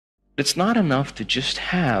It's not enough to just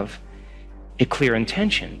have a clear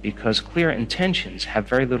intention, because clear intentions have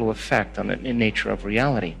very little effect on the nature of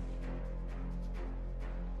reality.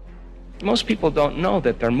 Most people don't know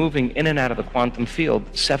that they're moving in and out of the quantum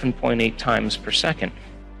field 7.8 times per second.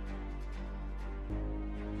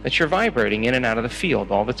 That you're vibrating in and out of the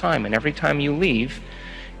field all the time, and every time you leave,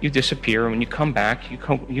 you disappear, and when you come back,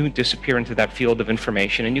 you disappear into that field of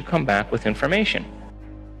information, and you come back with information.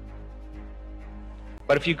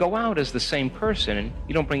 But if you go out as the same person,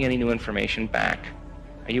 you don't bring any new information back.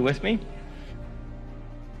 Are you with me?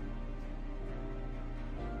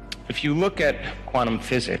 If you look at quantum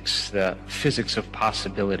physics, the physics of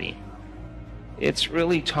possibility, it's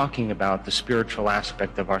really talking about the spiritual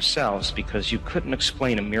aspect of ourselves, because you couldn't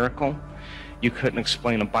explain a miracle, you couldn't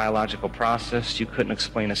explain a biological process, you couldn't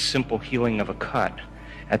explain a simple healing of a cut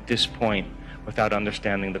at this point without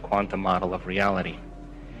understanding the quantum model of reality.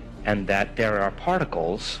 And that there are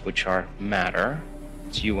particles, which are matter,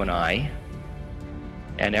 it's you and I,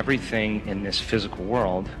 and everything in this physical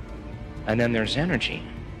world, and then there's energy.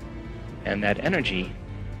 And that energy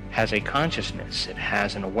has a consciousness, it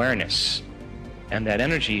has an awareness, and that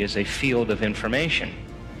energy is a field of information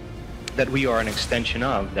that we are an extension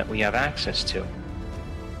of, that we have access to.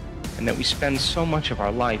 And that we spend so much of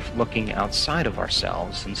our life looking outside of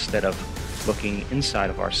ourselves instead of looking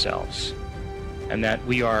inside of ourselves. And that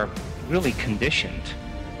we are really conditioned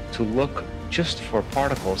to look just for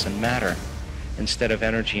particles and matter instead of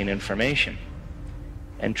energy and information.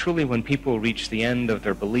 And truly, when people reach the end of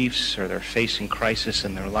their beliefs or they're facing crisis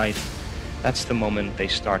in their life, that's the moment they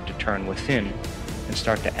start to turn within and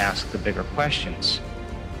start to ask the bigger questions.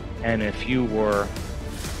 And if you were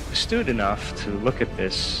astute enough to look at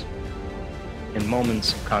this in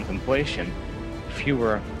moments of contemplation, if you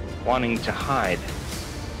were wanting to hide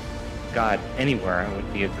God anywhere, it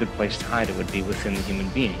would be a good place to hide. It would be within the human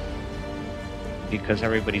being, because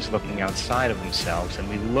everybody's looking outside of themselves, and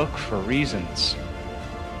we look for reasons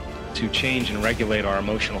to change and regulate our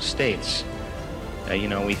emotional states.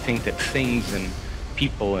 We think that things and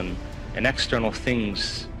people and external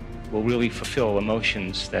things will really fulfill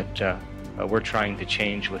emotions that we're trying to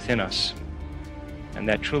change within us. And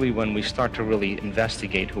that truly, when we start to really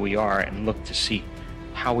investigate who we are and look to see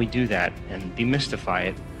how we do that and demystify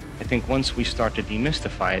it, I think once we start to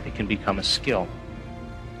demystify it, it can become a skill.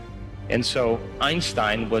 And so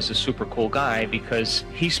Einstein was a super cool guy because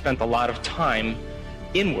he spent a lot of time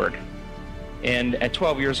inward. And at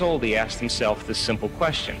 12 years old, he asked himself this simple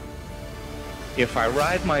question: if I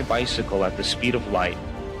ride my bicycle at the speed of light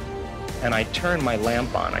and I turn my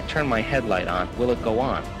lamp on, I turn my headlight on, will it go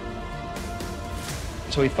on?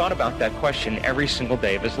 So he thought about that question every single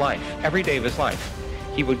day of his life, every day of his life.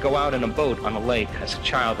 He would go out in a boat on a lake as a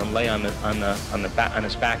child and lay on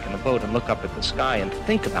his back in the boat and look up at the sky and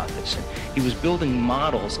think about this. And he was building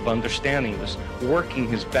models of understanding. He was working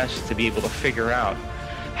his best to be able to figure out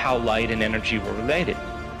how light and energy were related.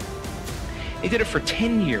 He did it for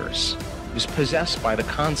 10 years. He was possessed by the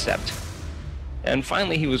concept. And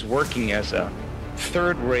finally he was working as a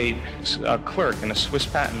third-rate clerk in a Swiss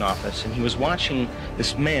patent office, and he was watching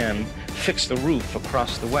this man fix the roof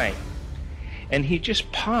across the way. And he just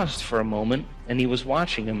paused for a moment, and he was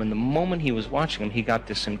watching him, and the moment he was watching him, he got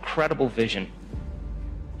this incredible vision.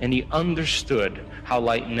 And he understood how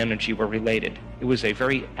light and energy were related. It was a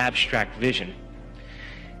very abstract vision.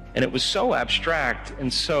 And it was so abstract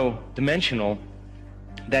and so dimensional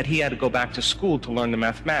that he had to go back to school to learn the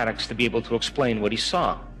mathematics to be able to explain what he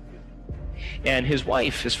saw. And his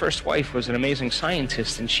wife, his first wife, was an amazing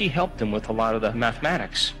scientist, and she helped him with a lot of the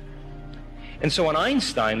mathematics. And so when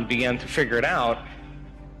Einstein began to figure it out,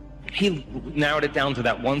 he narrowed it down to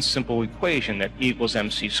that one simple equation, that E equals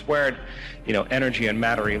mc squared, energy and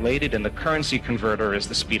matter related, and the currency converter is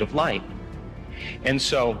the speed of light. And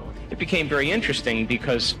so it became very interesting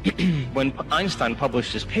because when Einstein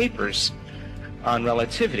published his papers on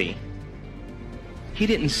relativity, he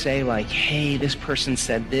didn't say like, hey, this person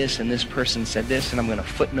said this and this person said this, and I'm going to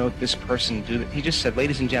footnote this person do that. He just said,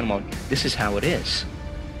 ladies and gentlemen, this is how it is.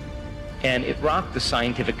 And it rocked the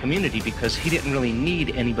scientific community because he didn't really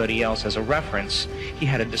need anybody else as a reference. He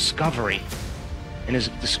had a discovery, and his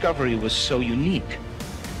discovery was so unique.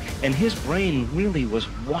 And his brain really was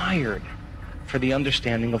wired for the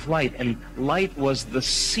understanding of light, and light was the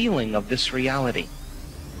ceiling of this reality.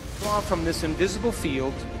 Draw from this invisible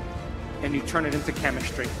field, and you turn it into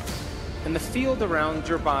chemistry. And the field around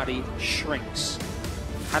your body shrinks.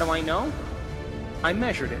 How do I know? I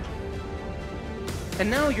measured it. And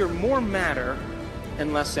now you're more matter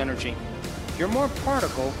and less energy. You're more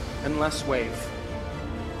particle and less wave.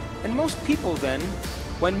 And most people then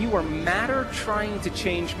When you are matter trying to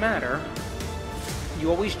change matter,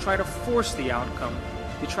 you always try to force the outcome.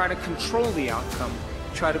 You try to control the outcome.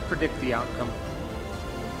 You try to predict the outcome.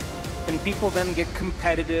 And people then get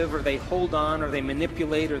competitive, or they hold on, or they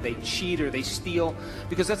manipulate, or they cheat, or they steal,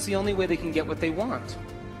 because that's the only way they can get what they want.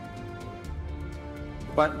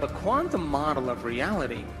 But the quantum model of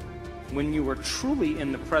reality, when you are truly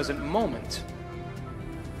in the present moment,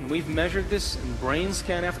 and we've measured this in brain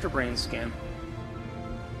scan after brain scan,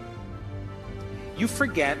 you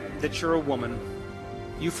forget that you're a woman.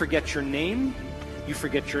 You forget your name. You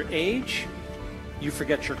forget your age. You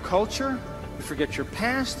forget your culture. You forget your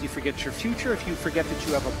past. You forget your future. If you forget that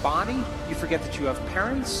you have a body, you forget that you have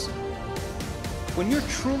parents. When you're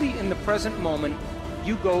truly in the present moment,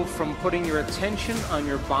 you go from putting your attention on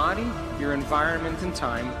your body, your environment, and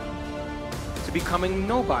time to becoming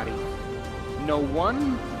nobody. No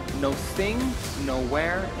one, no thing,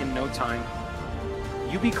 nowhere, and no time.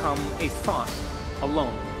 You become a thought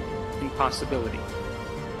alone in possibility.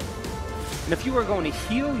 And if you are going to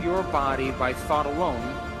heal your body by thought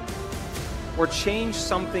alone, or change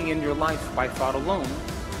something in your life by thought alone,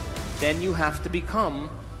 then you have to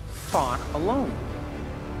become thought alone.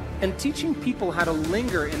 And teaching people how to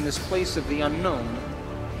linger in this place of the unknown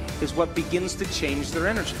is what begins to change their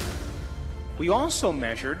energy. We also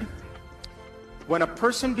measured when a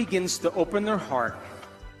person begins to open their heart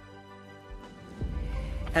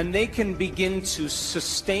and they can begin to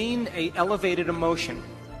sustain an elevated emotion.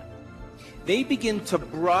 They begin to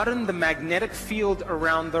broaden the magnetic field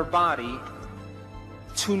around their body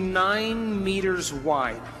to 9 meters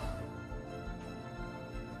wide.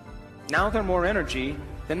 Now they're more energy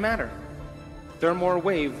than matter. They're more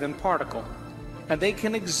wave than particle. And they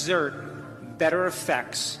can exert better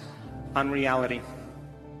effects on reality.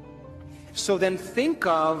 So then think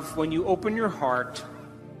of when you open your heart,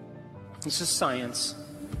 this is science,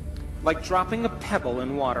 like dropping a pebble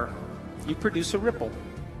in water. You produce a ripple.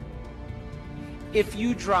 If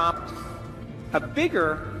you drop a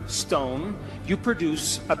bigger stone, you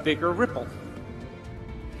produce a bigger ripple.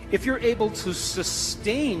 If you're able to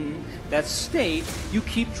sustain that state, you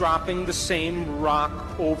keep dropping the same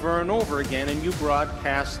rock over and over again, and you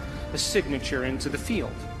broadcast a signature into the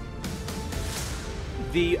field.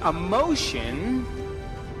 The emotion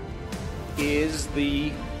is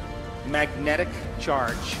the magnetic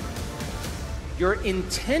charge. Your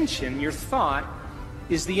intention, your thought,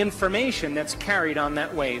 is the information that's carried on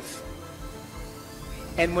that wave.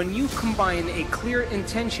 And when you combine a clear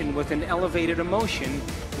intention with an elevated emotion,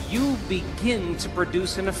 you begin to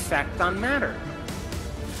produce an effect on matter.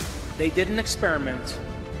 They did an experiment.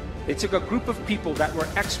 They took a group of people that were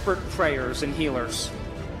expert prayers and healers.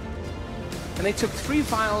 And they took 3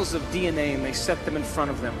 vials of DNA and they set them in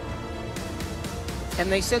front of them.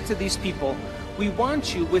 And they said to these people, we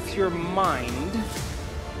want you with your mind,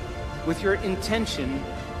 with your intention,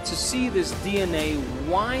 to see this DNA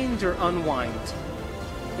wind or unwind.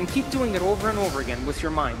 And keep doing it over and over again with your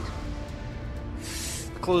mind.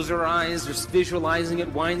 Close their eyes, just visualizing it,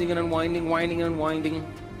 winding and unwinding, winding and unwinding.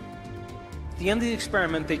 At the end of the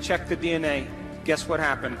experiment, they checked the DNA. Guess what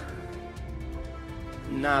happened?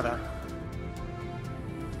 Nada.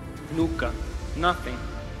 Nunca. Nothing.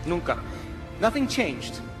 Nunca. Nothing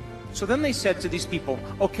changed. So then they said to these people,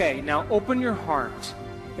 okay, now open your heart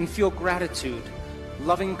and feel gratitude,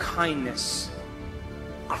 loving kindness.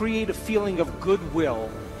 Create a feeling of goodwill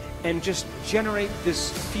and just generate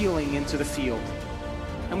this feeling into the field.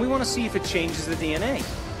 And we want to see if it changes the DNA.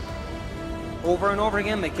 Over and over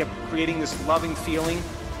again, they kept creating this loving feeling.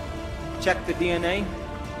 Check the DNA.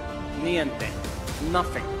 Niente.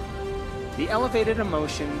 Nothing. The elevated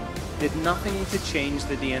emotion did nothing to change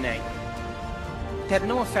the DNA. It had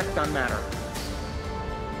no effect on matter.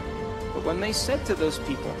 But when they said to those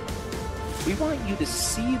people, we want you to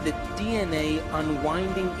see the DNA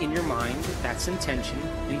unwinding in your mind, that's intention.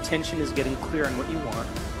 Intention is getting clear on what you want.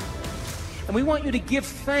 And we want you to give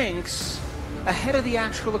thanks ahead of the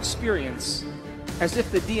actual experience, as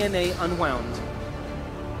if the DNA unwound.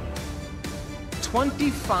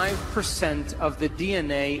 25% of the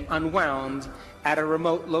DNA unwound at a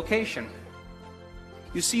remote location.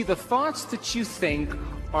 You see, the thoughts that you think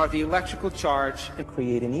are the electrical charge and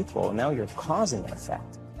create an equal. Now you're causing an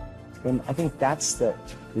effect. And I think that's the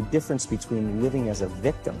difference between living as a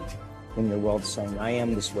victim in your world, saying, I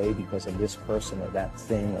am this way because of this person or that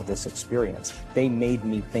thing or this experience. They made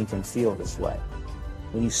me think and feel this way.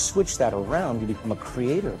 When you switch that around, you become a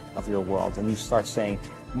creator of your world, and you start saying,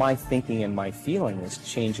 my thinking and my feeling is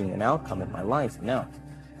changing an outcome in my life. Now,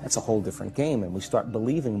 that's a whole different game, and we start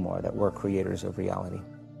believing more that we're creators of reality.